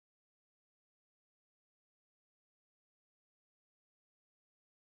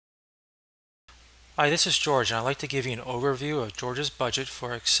Hi, this is George, and I'd like to give you an overview of George's budget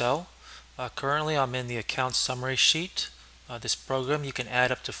for Excel. Currently, I'm in the account summary sheet. This program, you can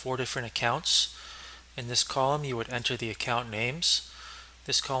add up to 4 different accounts. In this column, you would enter the account names.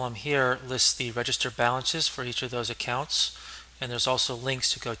 This column here lists the register balances for each of those accounts, and there's also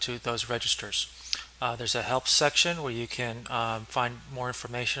links to go to those registers. There's a help section where you can find more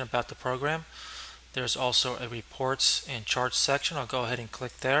information about the program. There's also a reports and charts section. I'll go ahead and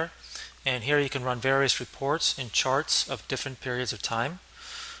click there. And here you can run various reports and charts of different periods of time.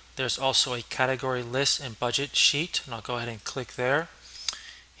 There's also a category list and budget sheet, and I'll go ahead and click there.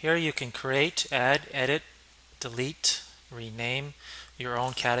 Here you can create, add, edit, delete, rename your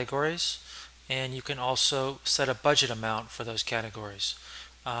own categories, and you can also set a budget amount for those categories.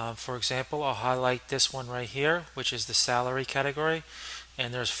 For example, I'll highlight this one right here, which is the salary category,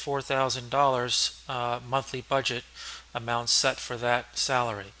 and there's $4,000 monthly budget amount set for that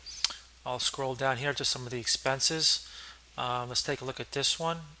salary. I'll scroll down here to some of the expenses. Let's take a look at this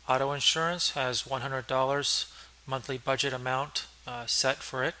one. Auto insurance has $100 monthly budget amount set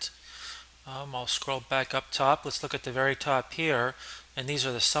for it. I'll scroll back up top. Let's look at the very top here, and these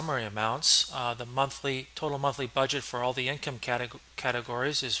are the summary amounts. The total monthly budget for all the income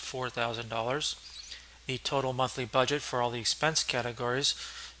categories is $4,000. The total monthly budget for all the expense categories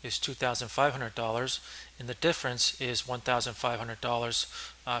is $2,500, and the difference is $1,500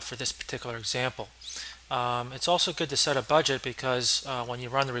 for this particular example. It's also good to set a budget because when you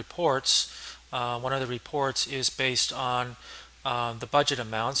run the reports, one of the reports is based on the budget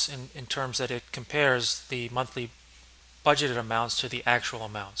amounts in terms that it compares the monthly budgeted amounts to the actual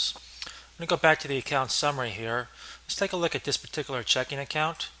amounts. I'm going to go back to the account summary here. Let's take a look at this particular checking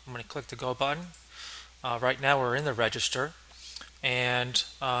account. I'm going to click the Go button. Right now we're in the register, and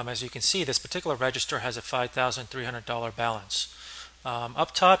as you can see, this particular register has a $5,300 balance.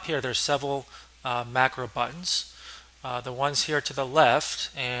 Up top here there's several macro buttons. The ones here to the left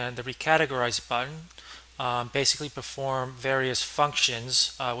and the recategorize button basically perform various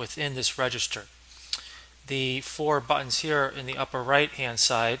functions within this register. The 4 buttons here in the upper right hand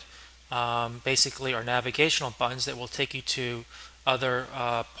side basically are navigational buttons that will take you to other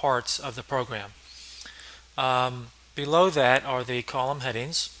parts of the program. Below that are the column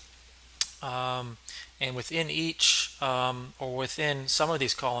headings, and within each or within some of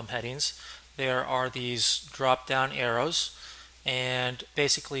these column headings there are these drop down arrows, and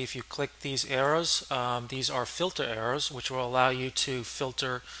basically if you click these arrows, these are filter arrows which will allow you to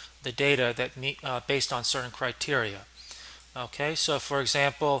filter the data that based on certain criteria. Okay, so for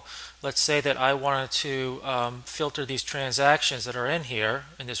example, let's say that I wanted to filter these transactions that are in here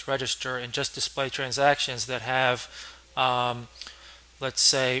in this register and just display transactions that have let's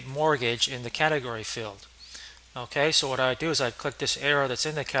say mortgage in the category field. Okay, so what I do is I click this arrow that's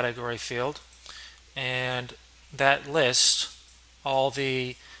in the category field, and that lists all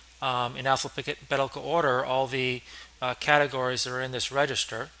the in alphabetical order all the categories that are in this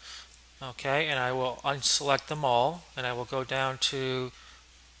register. Okay, and I will unselect them all, and I will go down to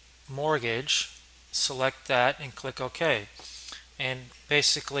mortgage, select that, and click OK. And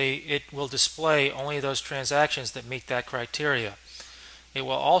basically it will display only those transactions that meet that criteria. It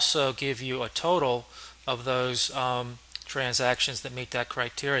will also give you a total of those transactions that meet that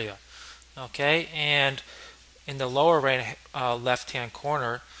criteria. Okay, and in the lower right left hand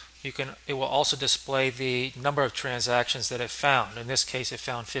corner it will also display the number of transactions that it found. In this case it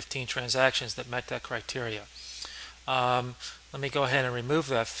found 15 transactions that met that criteria. Let me go ahead and remove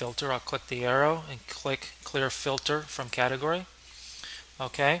that filter. I'll click the arrow and click clear filter from category.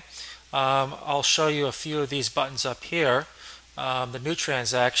 Okay, I'll show you a few of these buttons up here. The new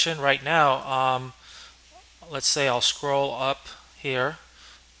transaction right now, let's say I'll scroll up here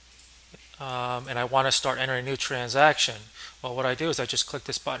and I want to start entering a new transaction. Well, what I do is I just click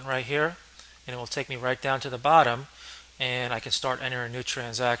this button right here, and it will take me right down to the bottom, and I can start entering a new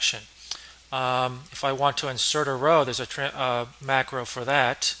transaction. If I want to insert a row, there's a macro for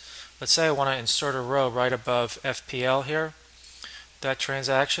that. Let's say I want to insert a row right above FPL here, that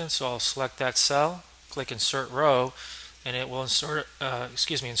transaction. So I'll select that cell, click insert row, and it will insert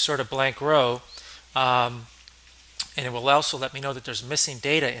a blank row, and it will also let me know that there's missing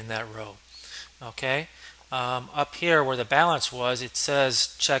data in that row. Okay, up here where the balance was, it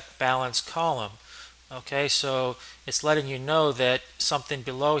says check balance column. Okay, so it's letting you know that something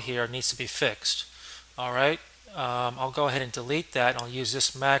below here needs to be fixed. Alright, I'll go ahead and delete that, and I'll use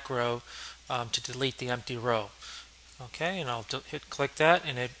this macro to delete the empty row. Okay, and I'll click that,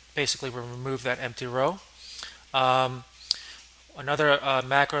 and it basically will remove that empty row. Another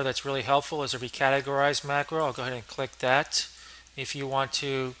macro that's really helpful is a recategorize macro. I'll go ahead and click that. If you want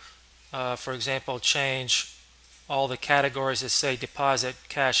to for example, change all the categories that say deposit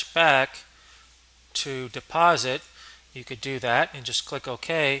cash back to deposit, you could do that and just click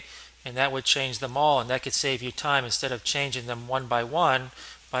OK, and that would change them all, and that could save you time instead of changing them one by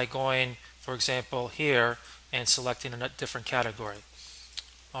going, for example, here and selecting a different category.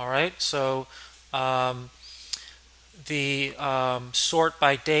 All right, so the sort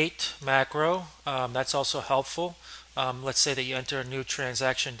by date macro, that's also helpful. Let's say that you enter a new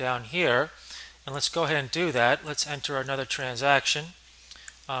transaction down here, and let's go ahead and do that. Let's enter another transaction.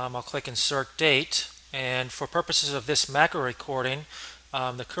 I'll click Insert Date, and for purposes of this macro recording,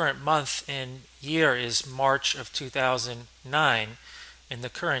 the current month and year is March of 2009, and the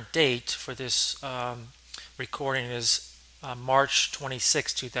current date for this recording is March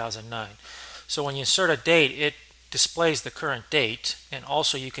 26, 2009. So when you insert a date, it displays the current date, and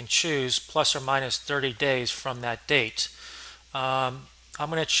also you can choose plus or minus 30 days from that date. I'm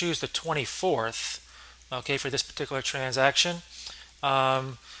going to choose the 24th, okay, for this particular transaction.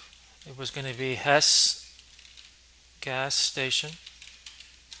 It was going to be Hess gas station,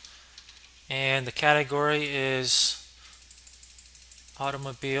 and the category is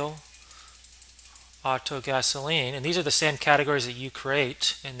automobile, auto, gasoline, and these are the same categories that you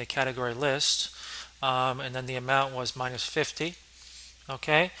create in the category list. And then the amount was minus 50.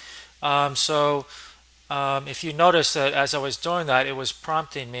 Okay, so if you notice that as I was doing that, it was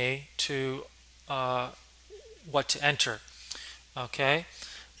prompting me to what to enter. Okay,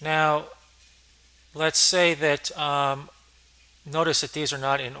 now let's say that notice that these are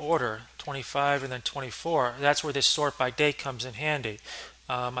not in order, 25 and then 24. That's where this sort by date comes in handy.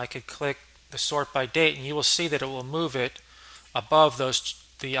 I could click the sort by date, and you will see that it will move it above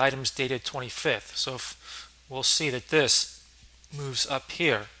the items dated 25th. So we'll see that this moves up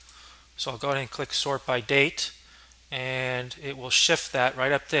here. So I'll go ahead and click sort by date, and it will shift that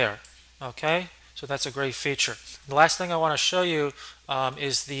right up there. Okay, so that's a great feature. The last thing I want to show you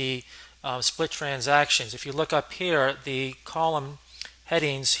is the split transactions. If you look up here, the column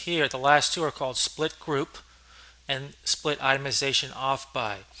headings here, the last two are called split group and split itemization off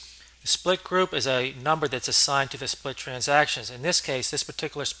by. The split group is a number that's assigned to the split transactions. In this case, this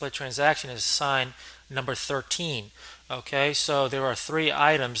particular split transaction is assigned number 13. Okay, so there are 3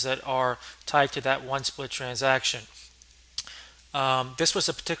 items that are tied to that one split transaction. This was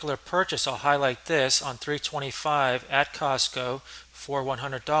a particular purchase. I'll highlight this on 325 at Costco for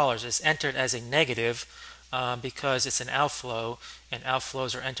 $100. It's entered as a negative because it's an outflow, and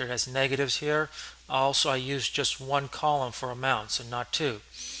outflows are entered as negatives here. Also, I used just one column for amounts and not 2.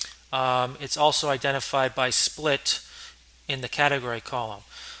 It's also identified by split in the category column.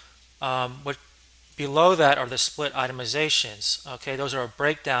 What below that are the split itemizations. Okay, those are a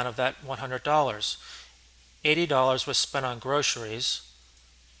breakdown of that $100. $80 was spent on groceries.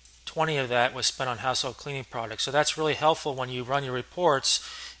 20 of that was spent on household cleaning products. So that's really helpful when you run your reports.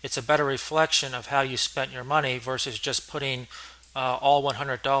 It's a better reflection of how you spent your money versus just putting all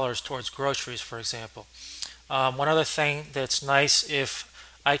 $100 towards groceries, for example. One other thing that's nice, if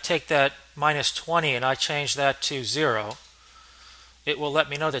I take that minus 20 and I change that to 0, it will let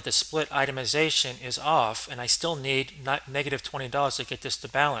me know that the split itemization is off, and I still need negative $20 to get this to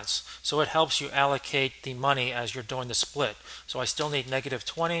balance. So it helps you allocate the money as you're doing the split. So I still need negative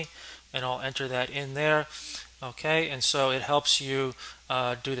 20, and I'll enter that in there. Okay, and so it helps you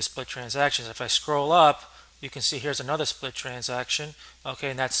do the split transactions. If I scroll up, you can see here's another split transaction. Okay,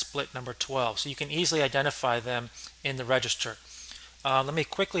 and that's split number 12. So you can easily identify them in the register. Let me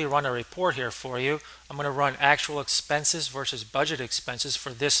quickly run a report here for you. I'm going to run actual expenses versus budget expenses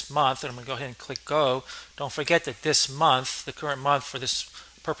for this month, and I'm going to go ahead and click go. Don't forget that this month, the current month for this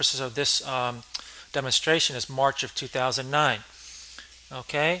purposes of this demonstration, is March of 2009.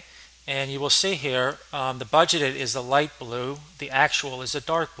 Okay, and you will see here the budgeted is the light blue, the actual is the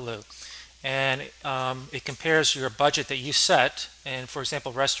dark blue, and it compares your budget that you set. And for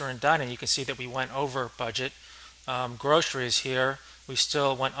example, restaurant and dining, you can see that we went over budget. Groceries here, we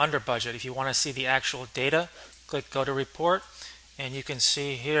still went under budget. If you want to see the actual data, click go to report, and you can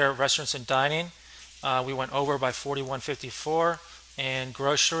see here restaurants and dining, we went over by $41.54, and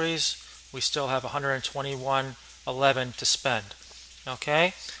groceries, we still have $121.11 to spend.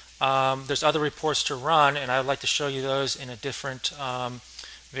 Okay, there's other reports to run, and I'd like to show you those in a different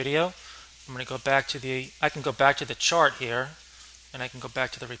video. I'm going to go back to I can go back to the chart here, and I can go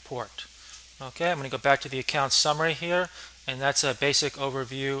back to the report. Okay, I'm going to go back to the account summary here, and that's a basic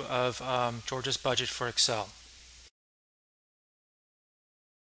overview of George's budget for Excel.